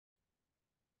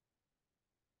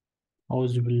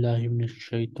أعوذ بالله من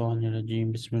الشيطان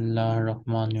الرجيم بسم الله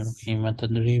الرحمن الرحيم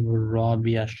التدريب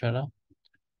الرابع عشر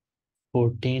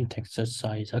 14th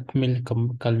exercise أكمل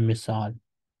كالمثال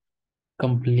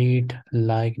complete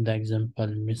like the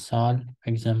example مثال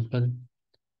example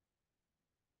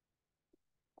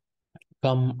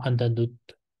كم عدد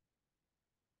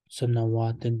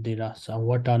سنوات الدراسة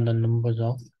what are the numbers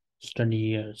of study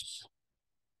years.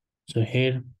 So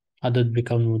here عدد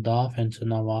becomes مضاف and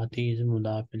سنوات is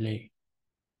مضاف إليه.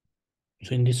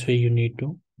 So in this way you need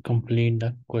to complete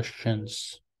the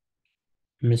questions.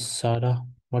 Miss Sarah,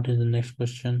 what is the next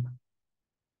question?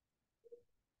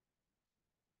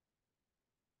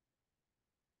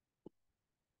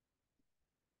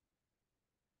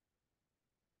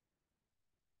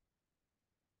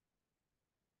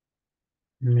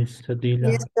 Miss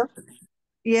Sadila, Yes, sir.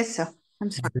 Yes, sir. I'm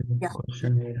sorry. what is the Yeah.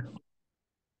 question here?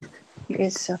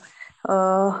 Yes, sir.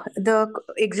 The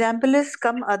example is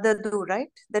come adadu,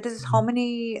 right? That is how many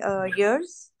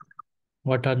years?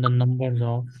 What are the numbers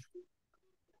of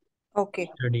Okay.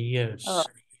 study Uh, years?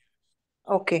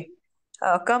 okay.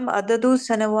 Come adadu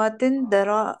sanawatin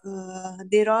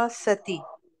dirasati.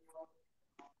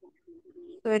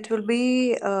 So it will be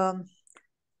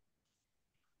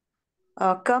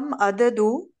come adadu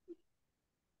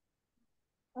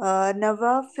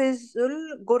nawafizul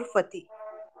gurfati.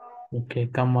 Okay,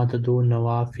 كم عدد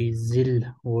نوافذ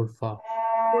الغرفة?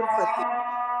 Gurfati.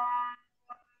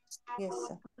 Yes,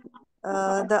 sir.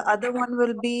 The other one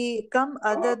will be come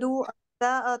adadu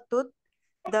sa'atut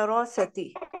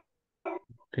darasati.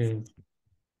 Okay,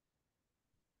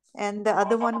 And the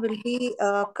other one will be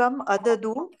come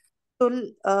adadu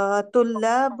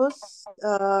tullabus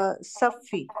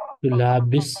safi.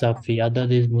 طلاب الصف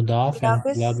عدد is مضاف and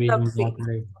Tullabus طلاب is safi. مضاف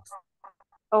إليه.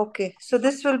 Okay, so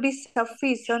this will be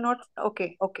safi, so not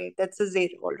okay. Okay, that's a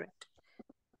zero, all right.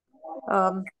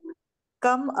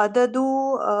 Come adadu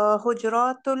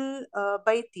hujratul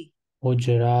baiti.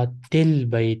 حجرات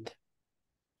البيت.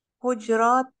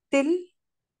 Hujratil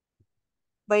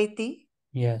baiti.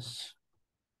 Yes.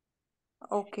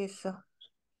 Okay, sir.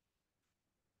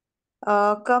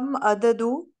 Come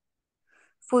adadu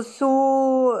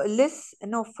fusulus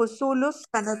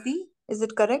sanati. Is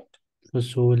it correct?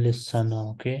 فصول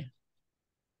السنة. Okay.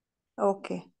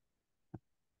 Okay.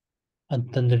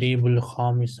 التدريب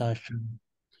الخامس عشر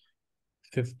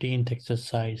 15th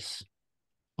exercise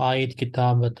أعيد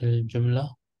كتابة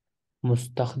الجملة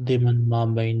مستخدما ما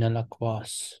بين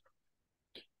الأقواس.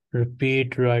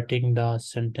 Repeat writing the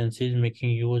sentences making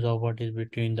use of what is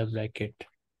between the bracket.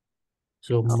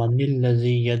 So, من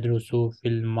الذي يدرس في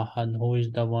المعهد? Who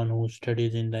is the one who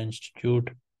studies in the institute?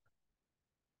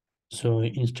 So,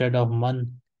 instead of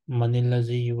من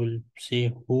الذي, you will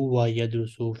say هو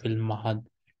يدرس في المعهد.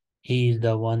 He is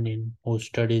the one who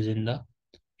studies in the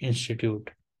institute.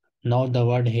 Now the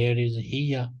word here is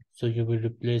hiya, so you will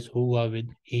replace huwa with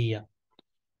hiya.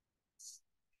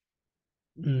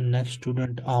 Next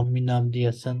student, Amina Abdi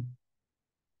Hassan.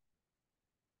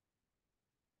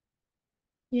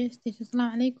 Yes, teacher.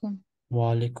 Assalamu alaikum.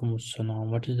 Wa alaikum assalam.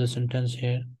 What is the sentence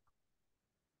here?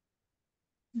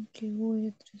 Okay, هو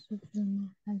يدرس في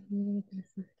المعهد. هو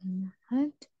يدرس في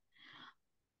المعهد.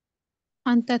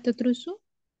 أنت تدرس؟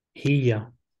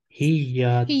 هي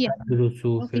هي. تدرس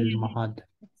في Okay. المعهد.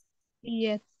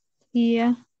 هي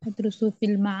تدرس في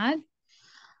المعهد.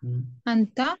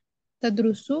 أنت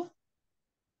تدرس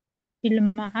في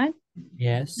المعهد.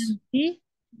 Yes. أنت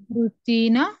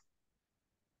تدرسين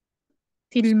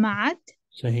في المعهد.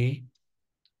 صحيح.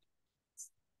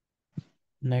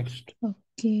 Next.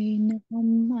 Okay,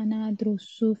 نعم أنا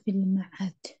أدرس في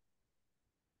المعهد.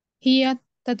 هي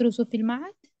تدرس في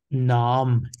المعهد.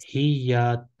 نعم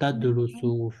هي تدرس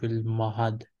في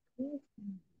المعهد.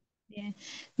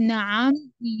 نعم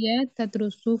هي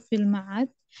تدرس في المعهد.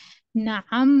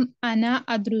 نعم أنا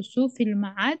أدرس في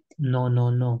المعهد. No.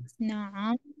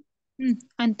 نعم.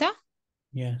 أنت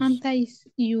Yes. أنت is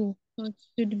you, so it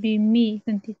should be me,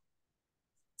 isn't it?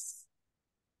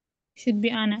 Should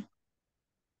be أنا.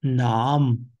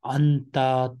 نعم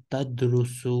أنت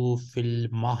تدرس في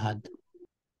المعهد.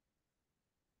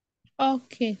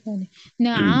 Okay, sorry.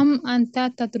 نعم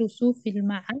أنت تدرس في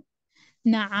المعهد.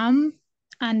 نعم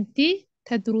أنت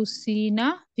تدرسين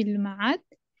في المعهد.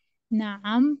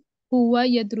 نعم هو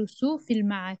يدرس في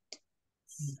المعهد.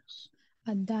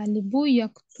 الطالب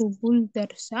يكتب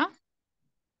الدرس.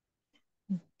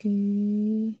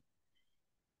 Okay.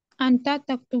 أنت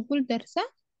تكتب الدرس.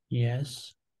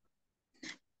 Yes.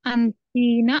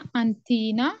 أنتينا أنت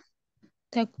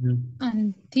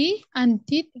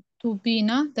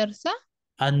تكتبين درس.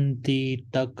 أنت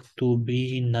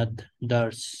تكتبين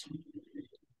الدرس.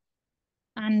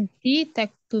 أنت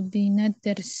تكتبين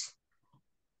الدرس.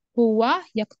 هو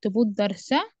يكتب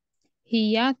الدرس.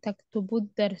 هي تكتب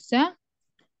الدرس.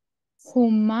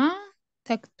 هما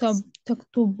تكتبون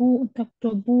هما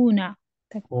تكتبون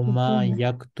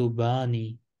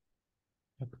يكتبان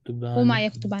هما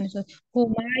يكتبان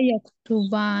هما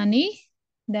يكتبان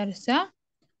درس.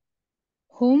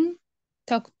 هم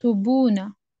تكتبون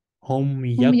هم هم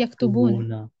يكتبون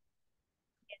يكتبون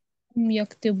هم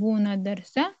يكتبون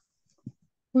درس.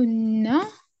 هن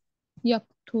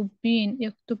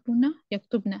يكتبون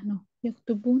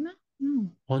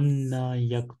هن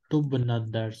يكتبن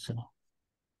الدرس.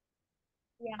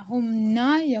 هن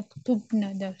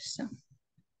يكتبن درس.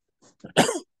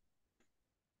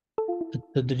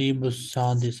 التدريب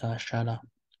السادس عشر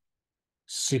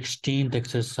 16th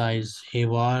exercise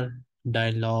حوار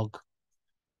dialogue.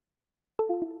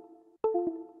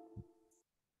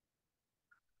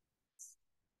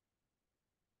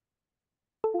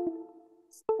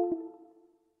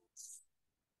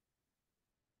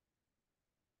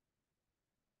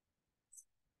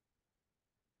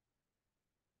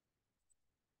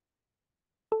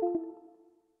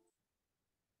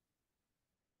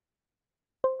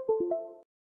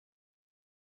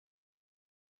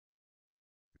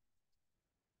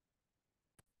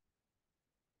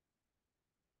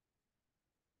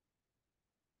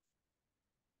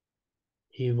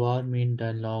 حوار mean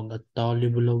dialogue.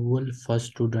 الطالب الأول first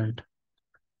student.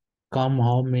 Come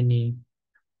how many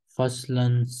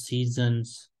فصلا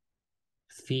seasons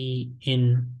في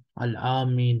in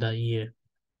العام the year.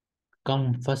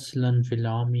 كم فصلا في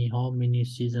العام how many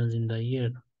seasons in the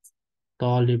year.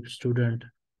 طالب student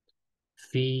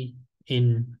في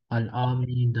in العام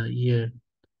the year.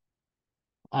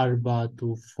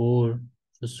 أربعة four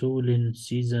فصول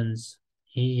seasons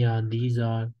هي these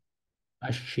are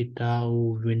الشتاء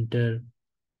winter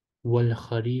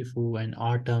والخريف and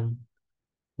autumn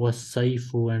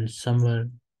والصيف and summer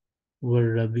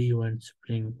والربيع and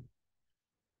spring.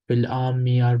 في العام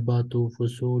أربعة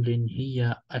فصول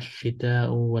هي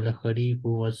الشتاء والخريف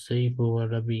والصيف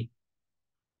والربيع.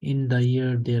 In the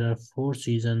year there are four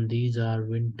seasons. These are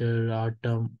winter,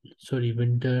 autumn,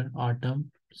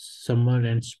 summer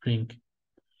and spring.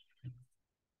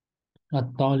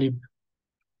 الطالب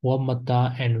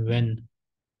ومتى and when.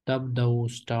 تبدأ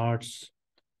starts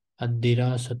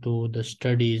الدراسة the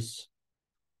studies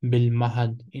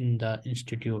بالمعهد in the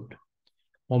institute.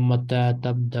 ومتى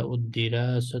تبدأ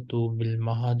الدراسة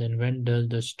بالمعهد and when does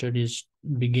the studies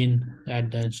begin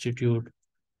at the institute.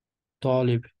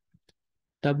 طالب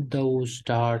تبدأ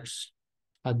starts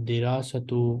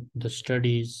الدراسة the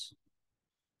studies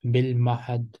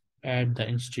بالمعهد at the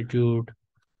institute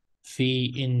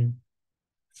في in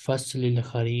فصل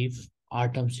الخريف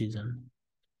autumn season.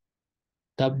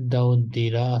 تبدأ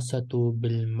الدراسة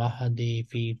بالمعهد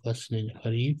في فصل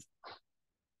الخريف.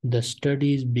 The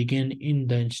studies begin in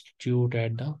the institute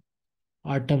at the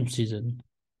autumn season.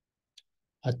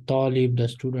 الطالب the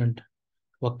student.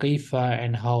 وكيف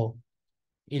and how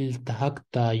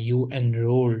التحقت you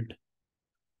enrolled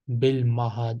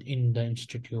بالمعهد in the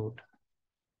institute.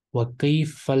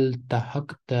 وكيف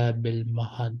التحقت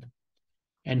بالمعهد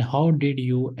and how did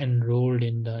you enroll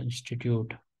in the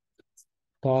institute.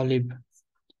 طالب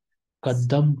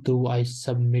قدمت I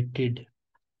submitted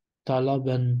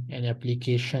طلبا an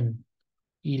application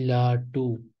إلى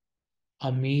to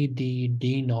أميدي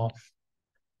dean of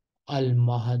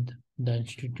المعهد the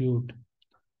institute.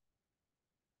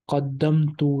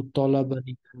 قدمت طلبا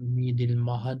إلى أميد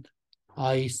المعهد.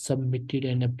 I submitted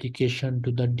an application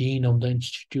to the dean of the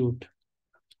institute.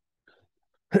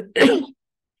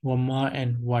 وما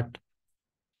and what.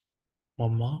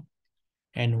 وما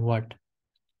and what.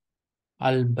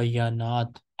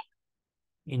 البيانات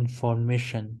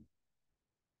information.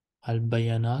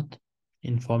 البيانات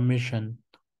information.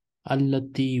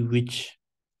 التي which.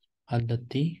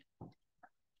 التي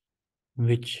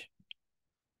which.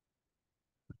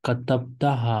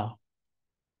 كتبتها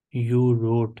you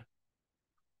wrote.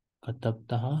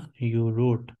 كتبتها you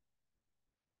wrote.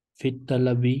 في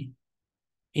الطلب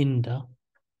in the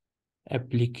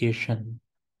application.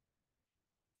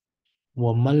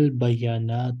 وما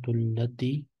البيانات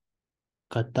التي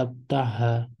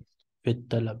كتبتها في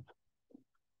الطلب.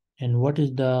 And what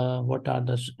are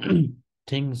the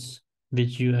things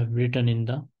which you have written in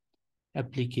the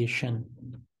application.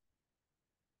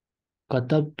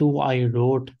 كتبت I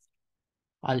wrote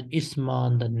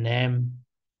al-isma the name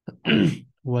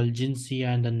wal-jinsi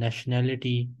and the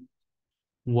nationality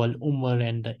wal-umr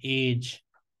and the age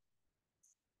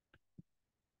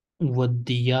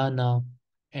wal-diyana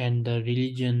and the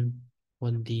religion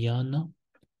wal-diyana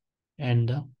and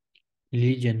the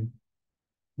religion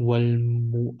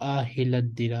والمؤهل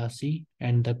الدراسي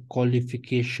and the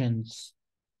qualifications.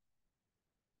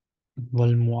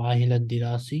 والمؤهل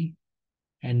الدراسي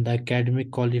and the academic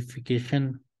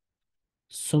qualification.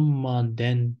 ثم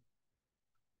then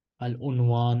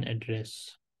العنوان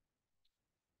address.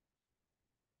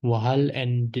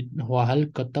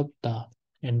 وهل كتبت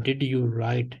and did you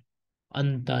write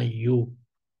أنت you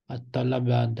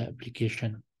الطلب the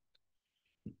application.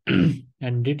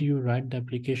 And did you write the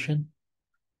application?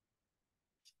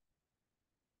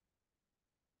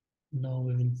 Now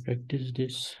we will practice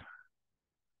this.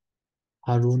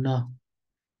 Haruna,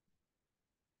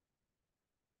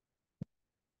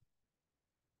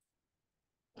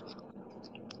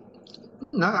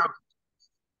 نعم.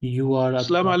 you are a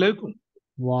السلام عليكم.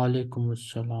 Wa alaikum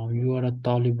assalam. You are a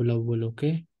talib al-awwal,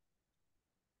 okay?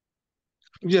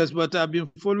 Yes, but I've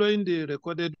been following the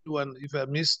recorded one if I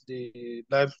missed the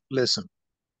live lesson.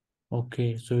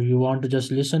 Okay, so you want to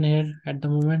just listen here at the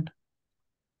moment?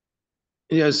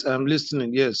 Yes, I'm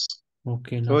listening. Yes.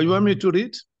 Okay, So no you want me problem. to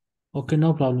read? Okay,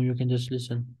 no problem. You can just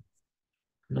listen.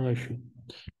 No issue.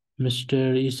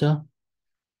 Mr. Isa,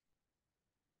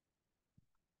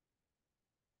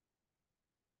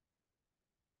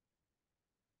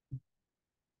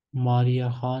 Maria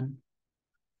Khan,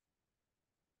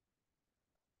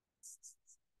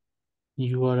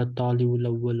 you are a talib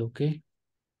al-awwal, okay?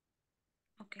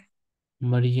 Okay.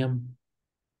 Mariam,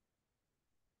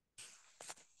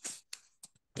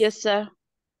 Yes, sir.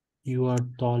 you are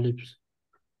talibs.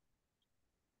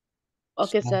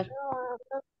 Okay, sir.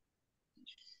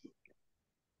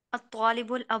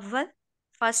 الطالب الأول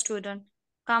first student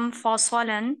كم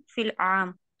فصلا في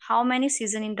العام how many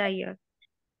season in the year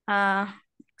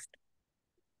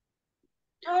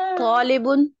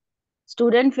طالب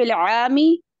student في العام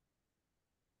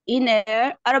in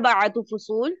a 4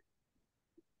 فصول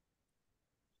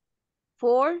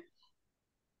 4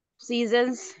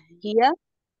 seasons here,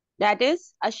 that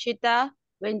is الشتاء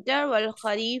winter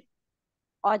والخريف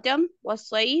autumn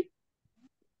والصيف.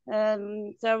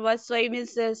 So والصيف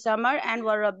means summer and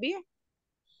والربيع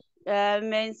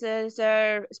means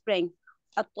spring.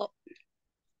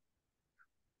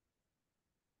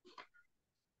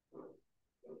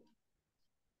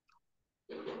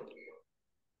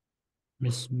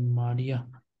 Miss Maria.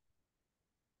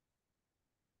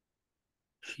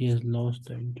 She has lost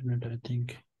the internet, I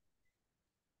think.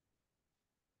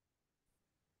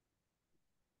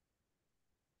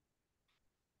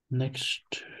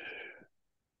 Next,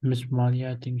 Miss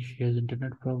Maria, I think she has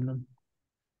internet problem.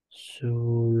 So,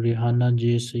 Rihanna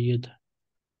J. Sayed,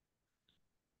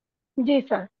 ji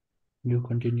sir. you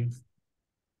continue.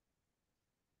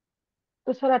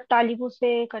 तो sir तालिबों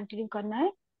से continue करना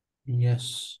है।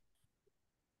 Yes.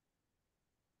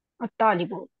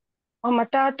 तालिबों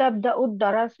ومتى تبدأ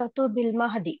الدراسة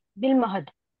بالمهد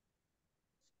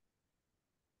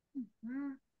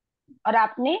और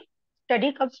आपने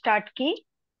study कब start की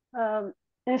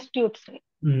institute से?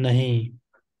 नहीं.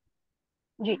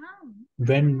 जी।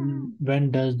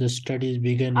 When does the studies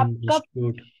begin आप in the कब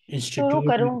institute? शुरू Institute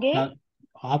में करोगे?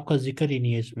 आपका जिक्र ही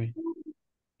नहीं है इसमें.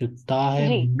 जो ता है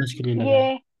जी मोनस के लिए लगा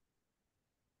है. ये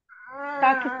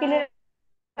ता किसके लिए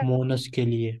मोनस के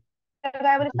लिए.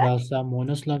 लगा है बोले सर? दरासा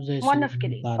मोनस लफ्ज है मोनस के इसलिए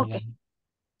लिए। ता लगा ओके। है.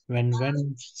 When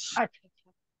अच्छा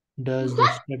अच्छा does the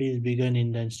studies begin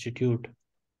in the institute?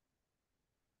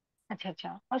 अच्छा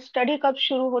अच्छा। और स्टडी कब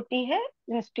शुरू होती है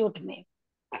इंस्टीट्यूट में?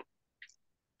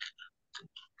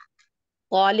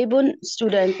 طالب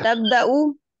student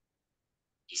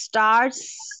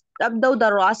تبدأ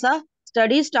دراسة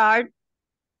study start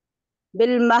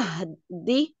بالمهد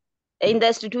in the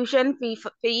institution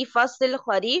في فصل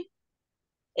الخريف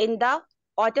in the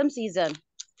autumn season.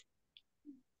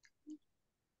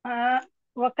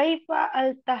 वकैफ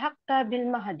अल्तहक़त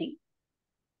बिलमहदी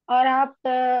और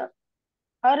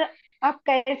आप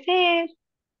कैसे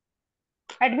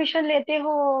एडमिशन लेते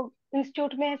हो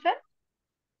इंस्टीट्यूट में सर?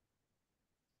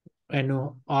 And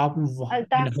अल्ताफ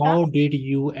का how did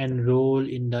you enroll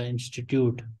in the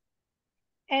institute?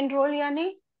 Enrol यानी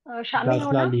शामिल दाखला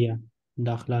होना। लिया.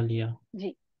 दाखला लिया.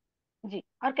 जी जी।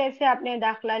 और कैसे आपने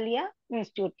दाखला लिया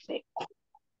इंस्टीट्यूट से?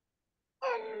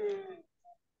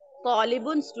 طالب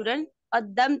student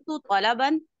قدمت طلبا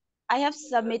I have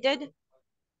submitted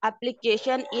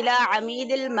application إلى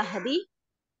عميد المهدي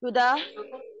to the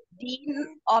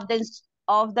dean of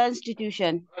the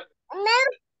institution.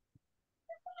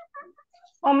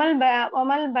 Amal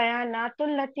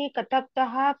बयानातुल्लती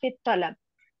कतबतहा fit तलब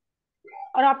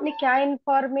और आपने क्या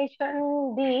इंफॉर्मेशन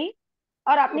दी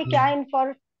और आपने क्या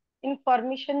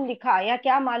इंफॉर्मेशन लिखा या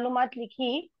क्या मालूमात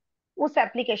लिखी उस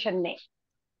एप्लीकेशन में?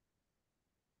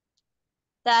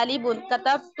 طالب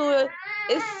كتبت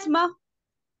اسم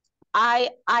I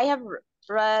have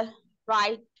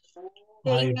writing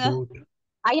I wrote.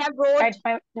 I have wrote Write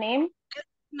my name.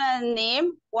 my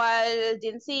name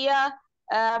والجنسية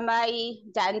my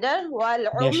gender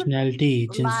والعمر Nationality.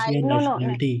 my Jinsiyah No,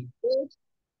 nationality. age.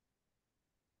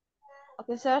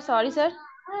 Okay, sir. Sorry, sir.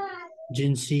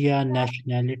 Jinsiyah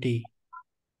nationality.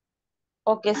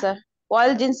 Okay, sir.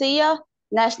 والجنسية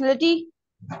nationality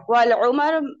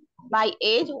والعمر my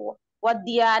age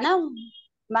والديانة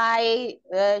my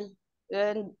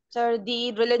sir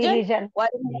the religion religion.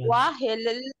 والمؤهل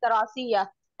الدراسية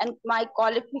and my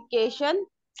qualification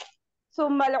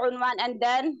ثم العنوان and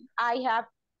then I have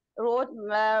wrote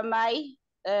my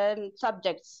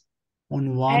subjects.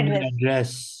 Unwan Address.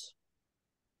 address.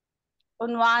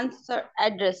 عنوان sir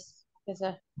address. Okay,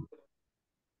 sir.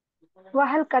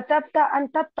 वहल कतबत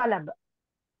अंत तलब,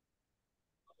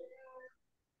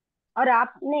 और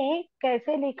आपने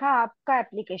कैसे लिखा आपका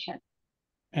application?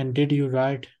 And did you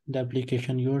write the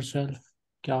application yourself?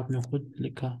 क्या आपने खुद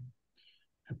लिखा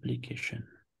application?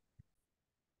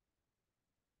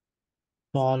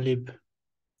 طالب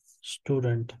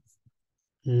student.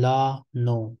 لا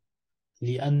no.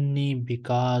 لأني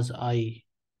because I.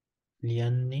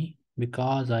 لأني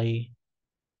because I.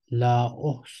 لا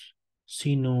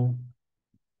أحسن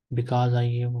because I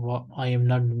am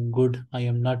not good. I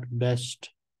am not best.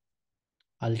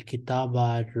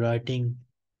 الكتابة writing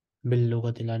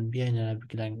باللغة العربية in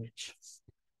Arabic language.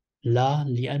 لا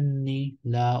لأني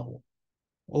لا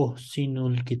أحسن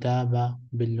الكتابة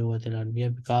باللغة العربية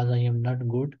because I am not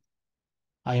good.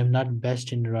 I am not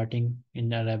best in writing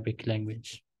in Arabic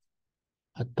language.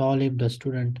 الطالب the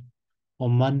student.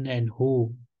 ومن and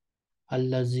who.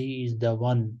 الذي is the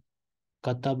one.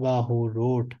 كتب who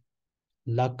wrote.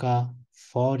 لك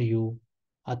for you.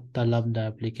 الطلب the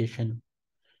application.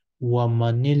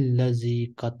 ومن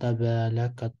الذي كتب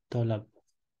لك الطلب.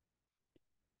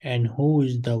 And who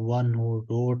is the one who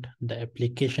wrote the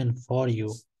application for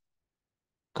you?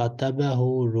 Kataba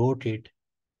who wrote it.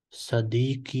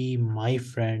 Sadiqi, my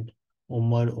friend.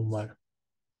 Umar.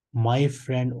 My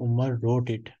friend Umar wrote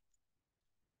it.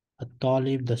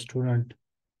 At-Talib, the student.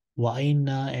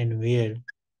 Wa'ina and where.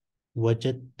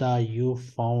 Wajatta, you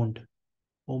found.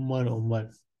 Umar.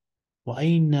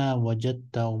 Wa'ina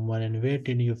wajatta Umar, and where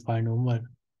did you find Umar?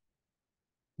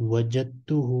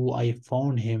 Wajattuhu, I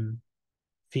found him.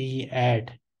 Fi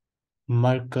at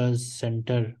Markaz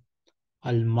Center.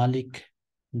 Al-Malik,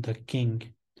 the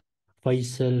king.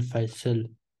 Faisal.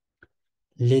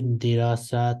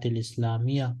 للدراسات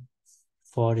الإسلامية,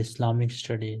 for Islamic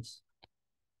studies.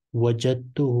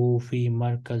 وجدته في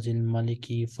مركز الملك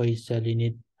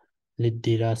فيصل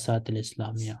للدراسات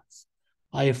الإسلامية.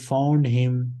 I found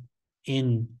him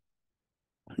in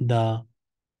the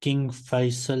King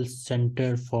Faisal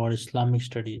Center for Islamic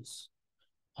Studies.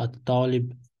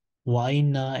 الطالب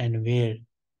وأين and where.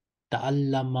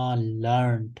 تعلم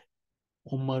learned.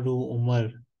 Umar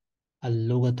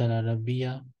اللغة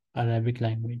العربية Arabic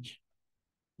language.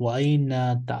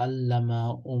 وأين تعلم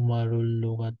عمر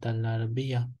اللغة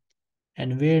العربية?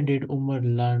 And where did Umar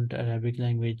learn Arabic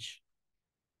language?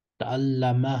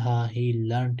 تعلمها, he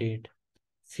learned it.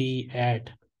 في at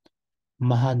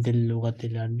معهد اللغة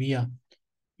العربية,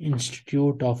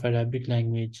 Institute of Arabic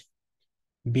Language.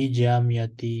 بجامعة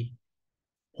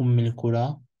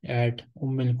القرى, at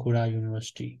القرى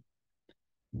University.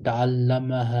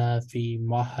 تعلمها في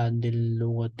معهد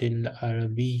اللغة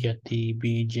العربية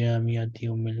بجامعة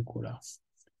القرى.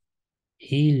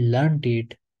 He learned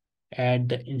it at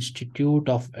the Institute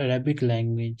of Arabic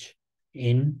Language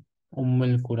in Umm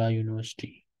UL Qura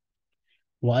University.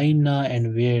 Waina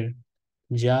and where.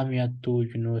 Jamiatu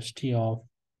University of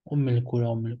Umm UL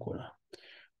Qura.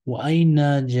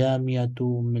 Waina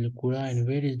Jamiatu Umm UL Qura, and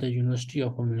where is the University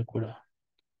of Umm UL Qura?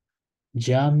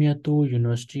 Jamiatu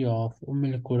University of Umm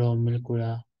UL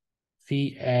Qura.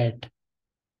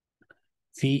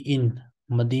 Fi in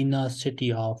Medina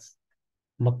city of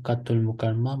Makkatul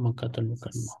Mukarramah.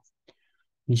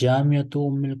 Jamiatu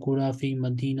Umm UL Qura fi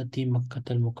Madinati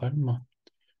Makkatul Mukarramah.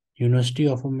 University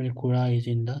of Umm UL Qura is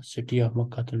in the city of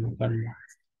Makkatul Mukarramah.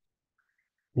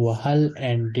 Wahal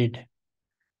and did.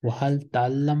 Wahal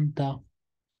ta'allamta,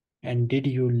 and did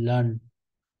you learn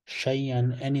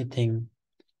shay'an anything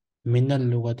min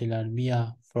al-lughati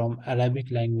al-arabiyya, from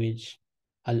Arabic language,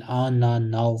 al-ana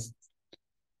now.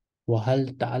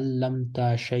 Wahal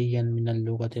ta'allamta shay'an min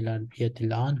al-lughati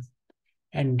al-arabiyyati al-an,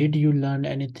 and did you learn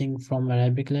anything from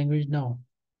Arabic language now?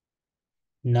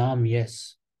 Naam,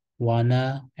 yes.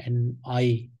 Wana and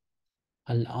I.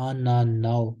 Al-ana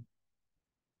now.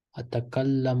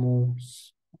 Atakallamu,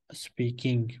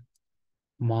 speaking.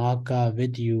 Ma'aka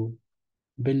with you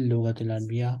باللغة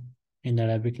العربية in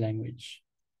Arabic language.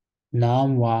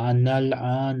 نعم وأنا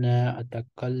الآن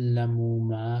أتكلم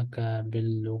معك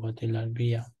باللغة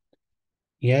العربية.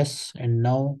 Yes, and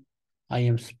now I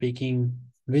am speaking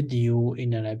with you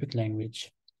in Arabic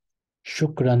language.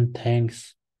 Shukran,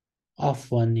 thanks.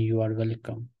 Afwan, you are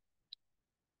welcome.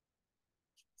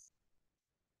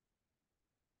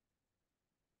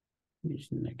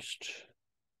 Next.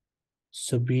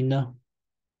 Sabina.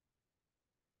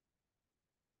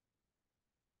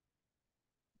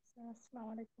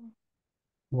 Assalamu alaikum.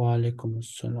 Wa alaikum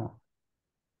assalam.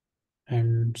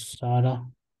 And Sarah,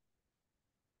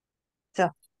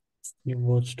 Sir. you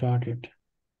both started.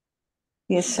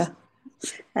 Yes, sir.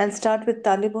 I'll start with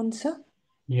Talibun, sir.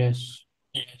 Yes.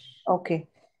 Okay.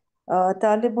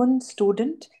 Talibun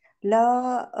student.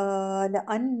 La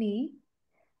anni.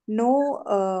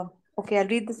 No. Okay, I'll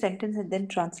read the sentence and then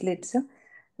translate, sir.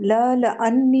 La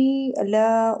anni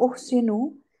la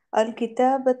uhsinu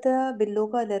al-kitabata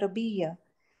bil-lugha al-arabiyya.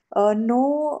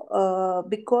 No,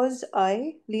 because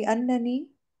li'annani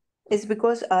is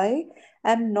because I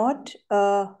am not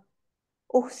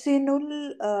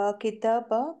uhsinul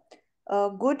kitaba,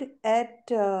 good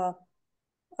at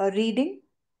reading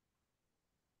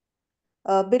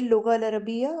bil-lugha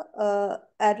al-arabiyya,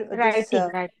 this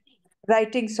Writing.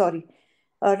 writing, sorry,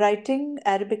 writing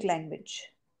Arabic language.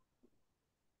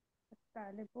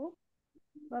 طالب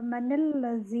ومن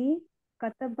الذي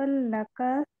كتب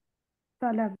لك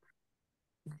طلب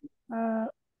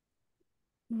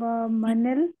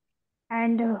ومن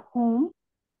and whom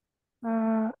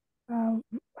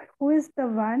who is the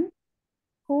one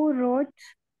who wrote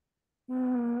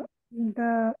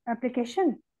the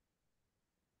application?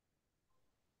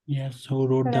 Yes, who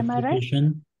wrote Sir, the am I right?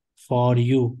 application for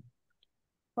you?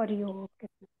 For you, okay.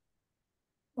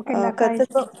 Okay, Kataba. laka is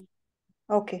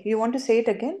Okay, you want to say it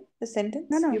again, the sentence?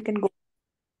 No. You can go.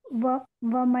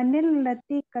 ومن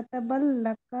التي كتب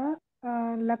لك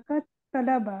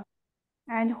طلب,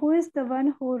 and who is the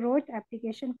one who wrote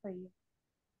application for you?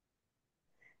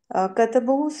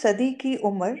 Katabu Sadiqi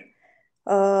Umar.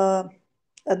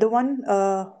 The one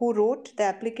who wrote the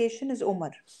application is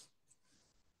Umar.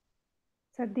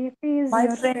 Sadiqi is My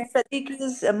your friend friend. Sadiq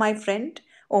is my friend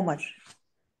Umar.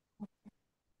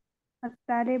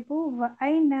 الطالب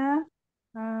وأين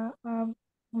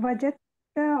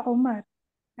وجدت عمر,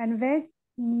 and where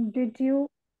did you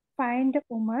find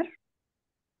Umar?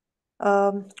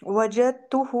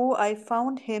 Wajadtuhu, I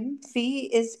found him. Fi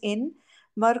is in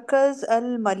Markaz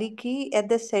al Maliki, at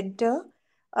the center.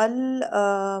 Al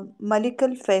Malik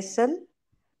al Faisal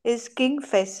is King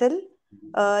Faisal.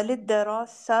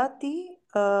 Lidarasati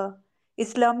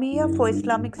Islamia, for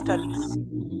Islamic studies.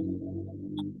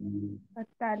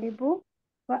 الطالب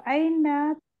وأين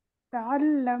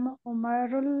تعلم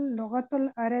عمر اللغة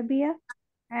العربية,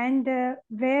 and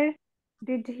where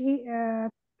did he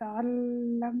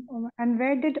تعلم and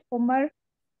where did Umar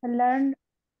learn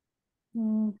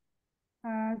the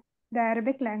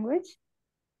Arabic language?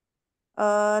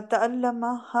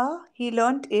 Ta'allamaha, he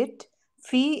learnt it.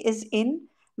 Fi is in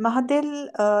Mahadil,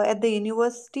 at the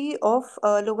University of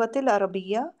Lugatil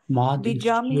Arabiya. Mahad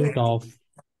Institute of.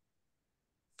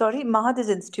 Sorry, Mahad is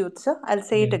institute, sir. I'll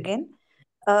say it Yeah. again.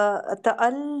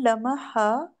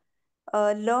 Ta'allamaha,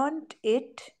 learnt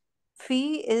it.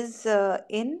 Fi is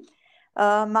in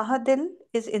Mahadil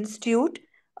is institute.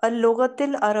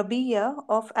 Al-Lugatil Arabiya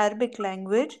of Arabic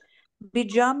language.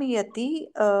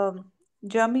 Bijamiyati,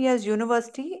 Jamia is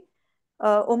university.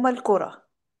 Umm Qura.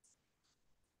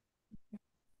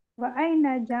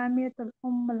 وأين جامعة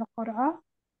أم القرى?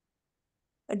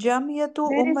 Jamiatu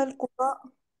Where is Qura.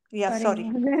 Yeah, sorry.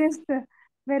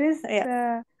 where is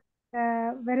Yeah.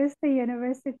 the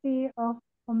University of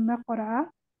Qura?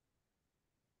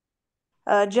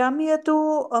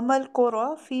 Jamiatu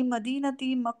Qura fi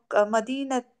Madinati Makkah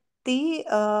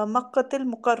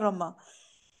al-Mukarrama.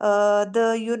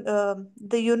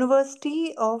 The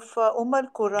University of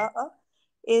Qura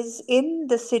is in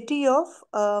the city of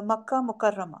Makkah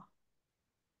Mukarrama.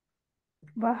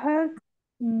 وهل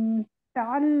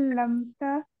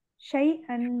تعلمت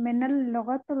شيئا من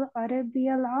اللغة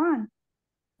العربية الآن?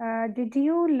 Did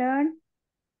you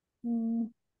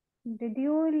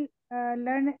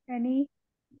learn any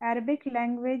Arabic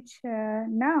language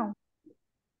now?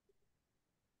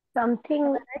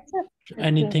 Something.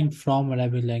 Anything from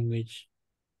Arabic language.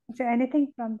 So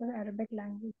anything from the Arabic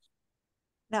language.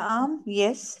 Naam,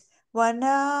 yes.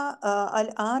 Wana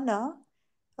al-ana,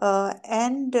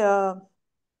 and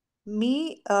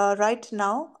me right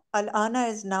now. Al-ana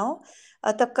is now.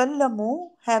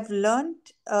 Atakallamu, have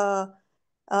learned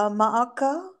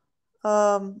ma'aka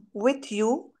with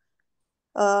you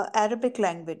Arabic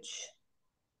language.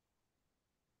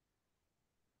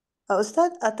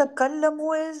 Ustad,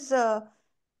 atakallamu is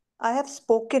I have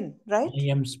spoken, right? I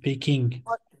am speaking.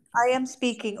 Or I am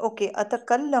speaking. Okay,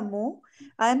 atakallamu,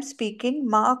 I am speaking.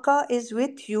 Ma'aka is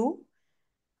with you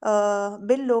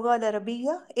باللغة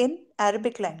العربية in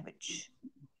Arabic language.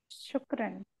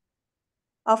 Shukran.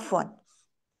 عفوا.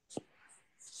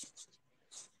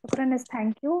 Shukran is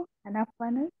thank you, and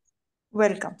afwan is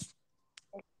Welcome.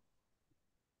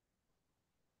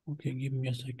 Okay, give me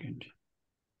a second.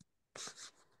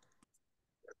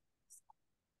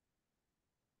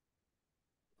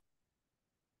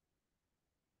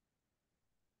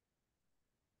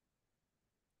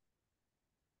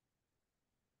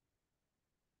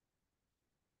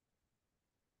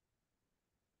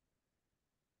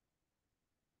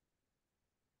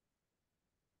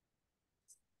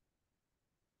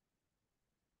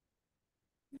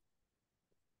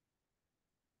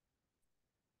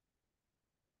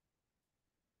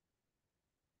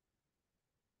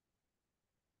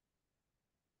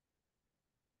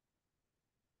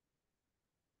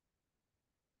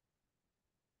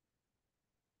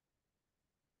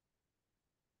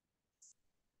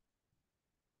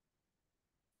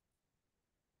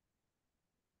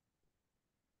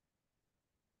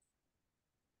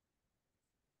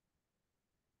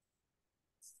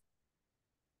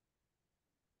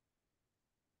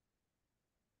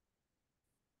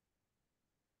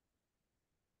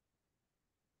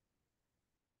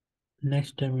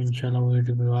 Next time, inshallah, we'll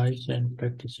revise and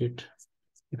practice it.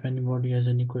 If anybody has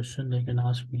any question, they can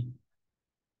ask me.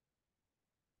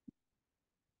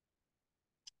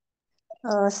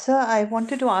 Sir, I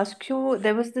wanted to ask you,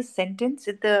 there was this sentence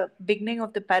at the beginning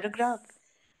of the paragraph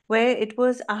where it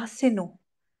was ahsinu.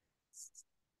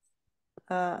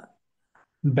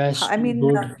 Best, I mean,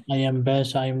 good, I am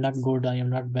best, I am not good, I am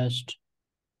not best.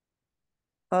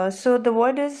 so the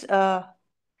word is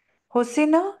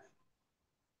husina,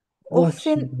 Oh,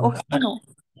 uhsinu.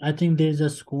 I think there's a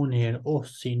spoon here. Oh,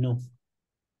 Sinu.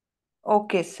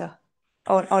 Okay, sir.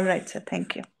 All right, sir.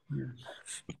 Thank you. Yes.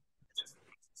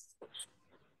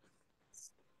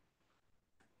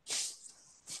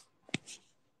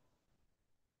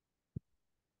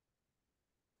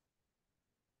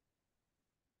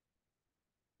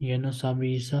 Yunus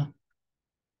Abi Isa.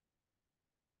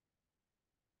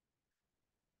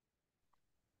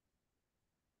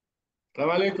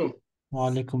 Assalamu alaikum. Wa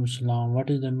alaikum salam. What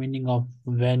is the meaning of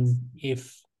when,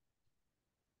 if?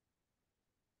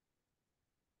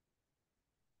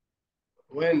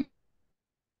 When?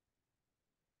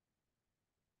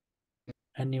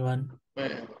 Anyone?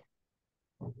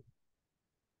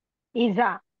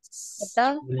 إذا.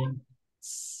 Spelling.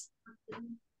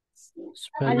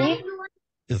 Spelling. ألف.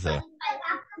 إذا.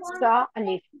 سا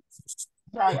ألف.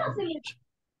 سا.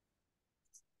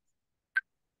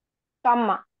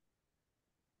 تم.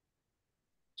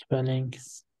 Spelling.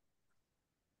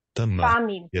 تم.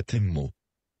 تامين. يتم.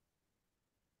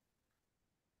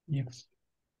 If.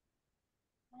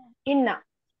 إن.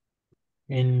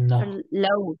 إن.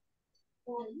 لو.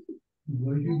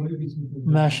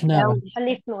 ماشي نعم.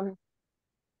 ألف نون.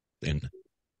 إن.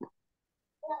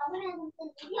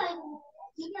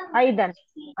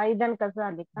 أيضا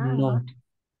كذلك. No.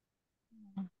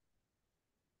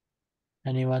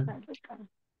 Anyone?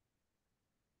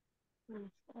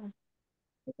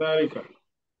 ذلك.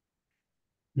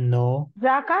 No.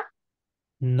 ذاك.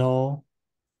 No.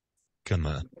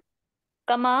 كما.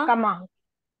 كما.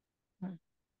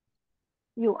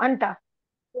 يو أنت.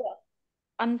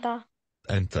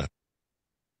 أنت.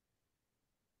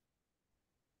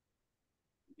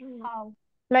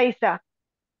 ليس.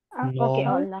 No. أوكي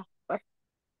الله.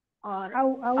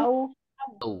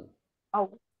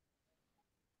 أو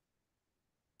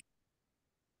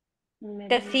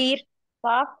كثير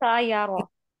صاف يارو.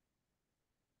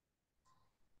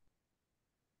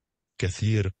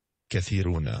 كثير.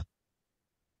 كثيرون.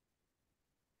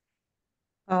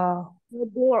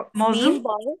 موضوع موضوع. ميم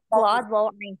واو ضاد واو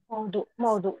عين.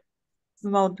 موضوع.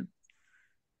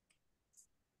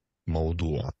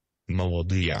 موضوع.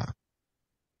 مواضيع.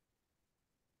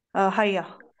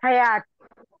 هيا. حياة.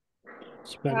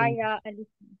 Spelling.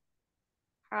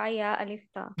 حياة ألف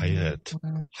تاء.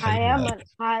 حياة.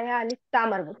 حياة لسه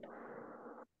مربوط.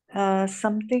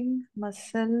 Something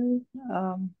مثل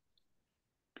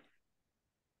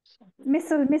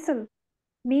مثل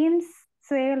means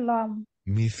say long.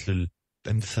 مثل.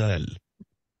 أمثال.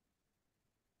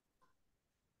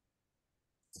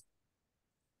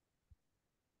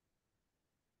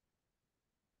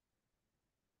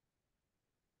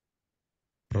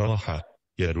 راح.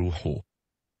 يروح.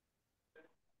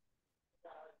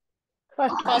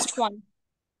 First one.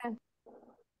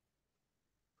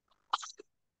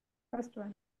 First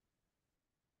one.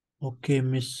 Okay,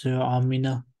 Miss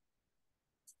Amina.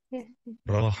 Yes.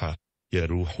 راح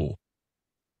يروح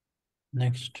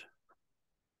Next.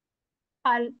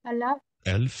 Alaf.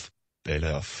 ألف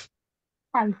آلاف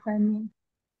Alpha mean.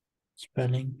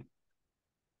 Spelling.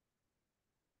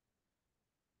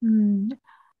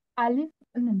 Alif.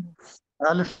 No.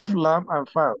 Alif, Lam, and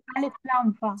Fa. Alif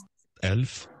Lam Fa.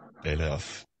 ألف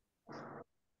آلاف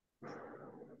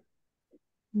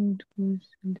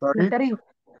طريق. طريق.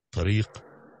 طريق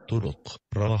طرق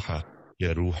راح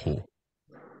يروح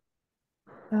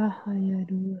راح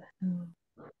يروح.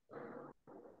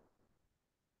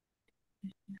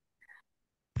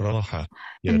 راح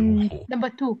يروح Number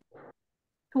 2.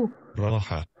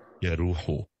 راح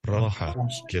يروح راح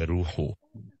Last. يروح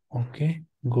Okay.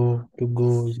 Go to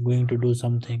go is going to do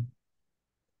something.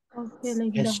 Okay,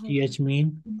 like STH mean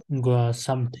go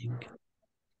something.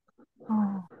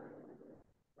 Oh.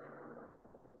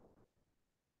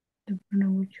 Don't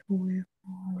know which way.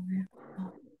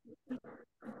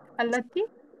 التي.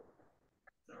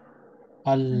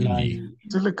 Allah.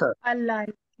 تلك. Allah.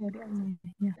 Sorry, Allah.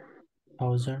 Yeah.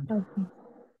 1000. Okay.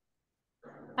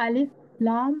 Alif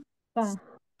Lam Fa.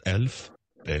 ألف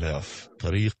آلاف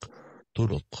طريق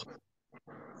طرق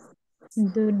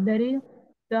طريق.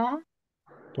 دا.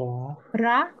 Ta.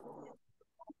 را.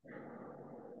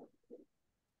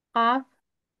 قاف.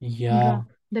 Ya. را.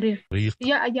 طريق. طريق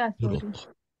يا sorry.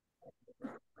 طرق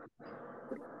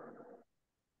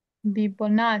People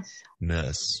ناس.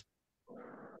 ناس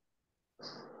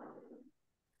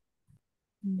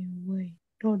Anyway.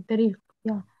 طريق.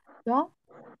 يا Ta.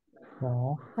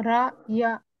 را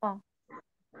يا قا.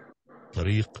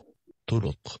 طريق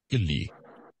طرق اللي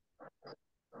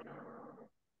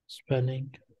Spelling.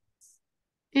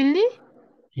 اللي.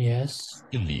 Yes.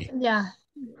 اللي Yeah.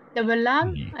 Double lam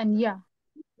اللي and yeah.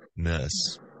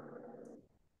 ناس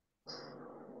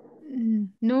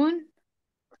نون.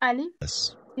 ألف.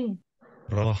 ناس سين.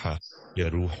 راح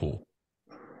يروح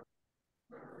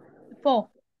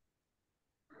فوق.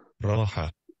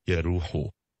 راح يروح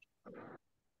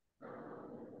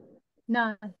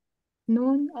ناس.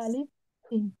 نون ألف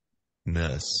سين.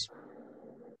 ناس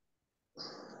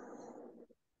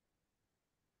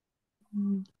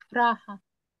راحة.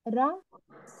 را.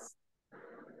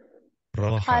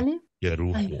 راح ألف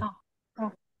يروح and ha.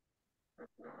 را.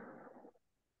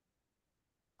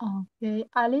 Okay.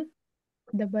 ألف.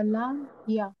 Double lam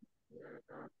يا.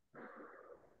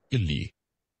 اللي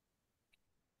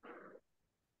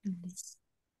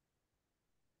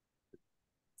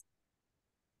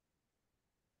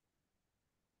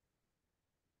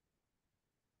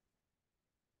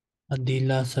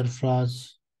Adila Sarfraz.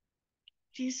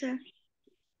 Ji sir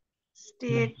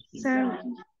state sir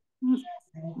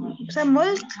sir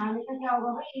मुल्क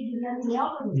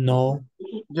No.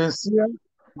 جنسية.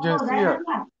 جنسية.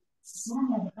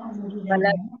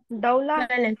 دولة.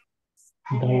 بلد.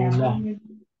 Dawla.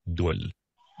 دول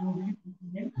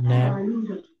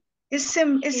Name.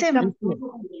 اسم اسم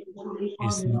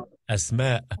اسم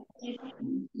أسماء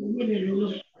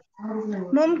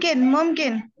ممكن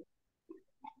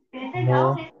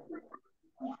No.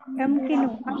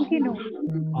 أمكنه. Amkana.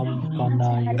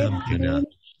 ألف أمكن ميم.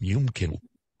 يمكن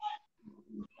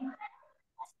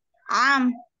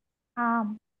عام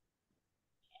عام.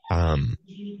 عام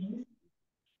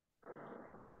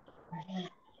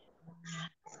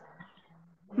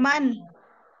من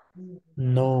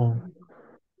No.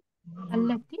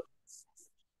 التي.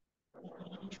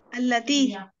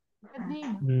 التي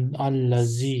قديمة.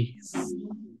 Allazi.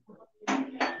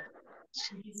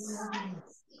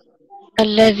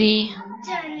 الذي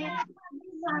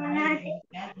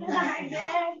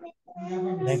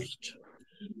Next.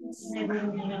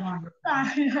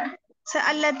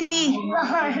 التي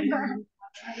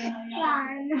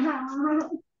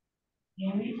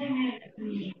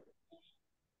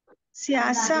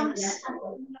सियासा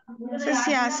से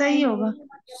सियासा ही होगा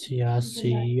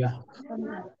Siyasiya.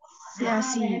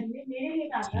 सियासी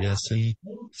سياسي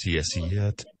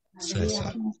سياسيات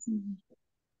ساسة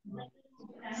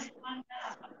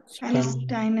Spelling.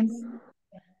 فلسطين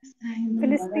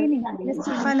فلسطيني.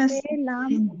 فلسطين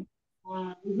لام.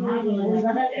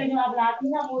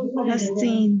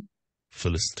 فلسطين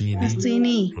فلسطيني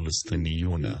فلسطيني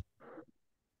فلسطينيون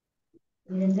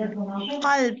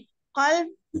قلب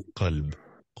قلب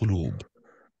قلوب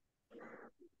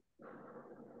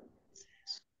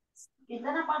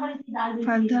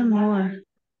furthermore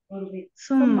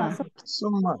ثم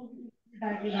ثم.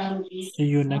 See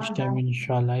you next time,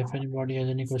 inshallah. If anybody has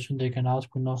any question, they can ask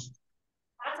now.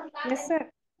 Yes, sir.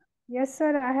 Yes,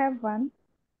 sir, I have one.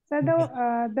 Sir,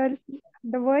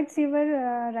 the words you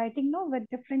were writing, no, with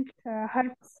different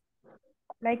harfs,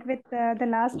 like with the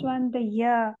last one, the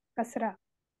ya kasra.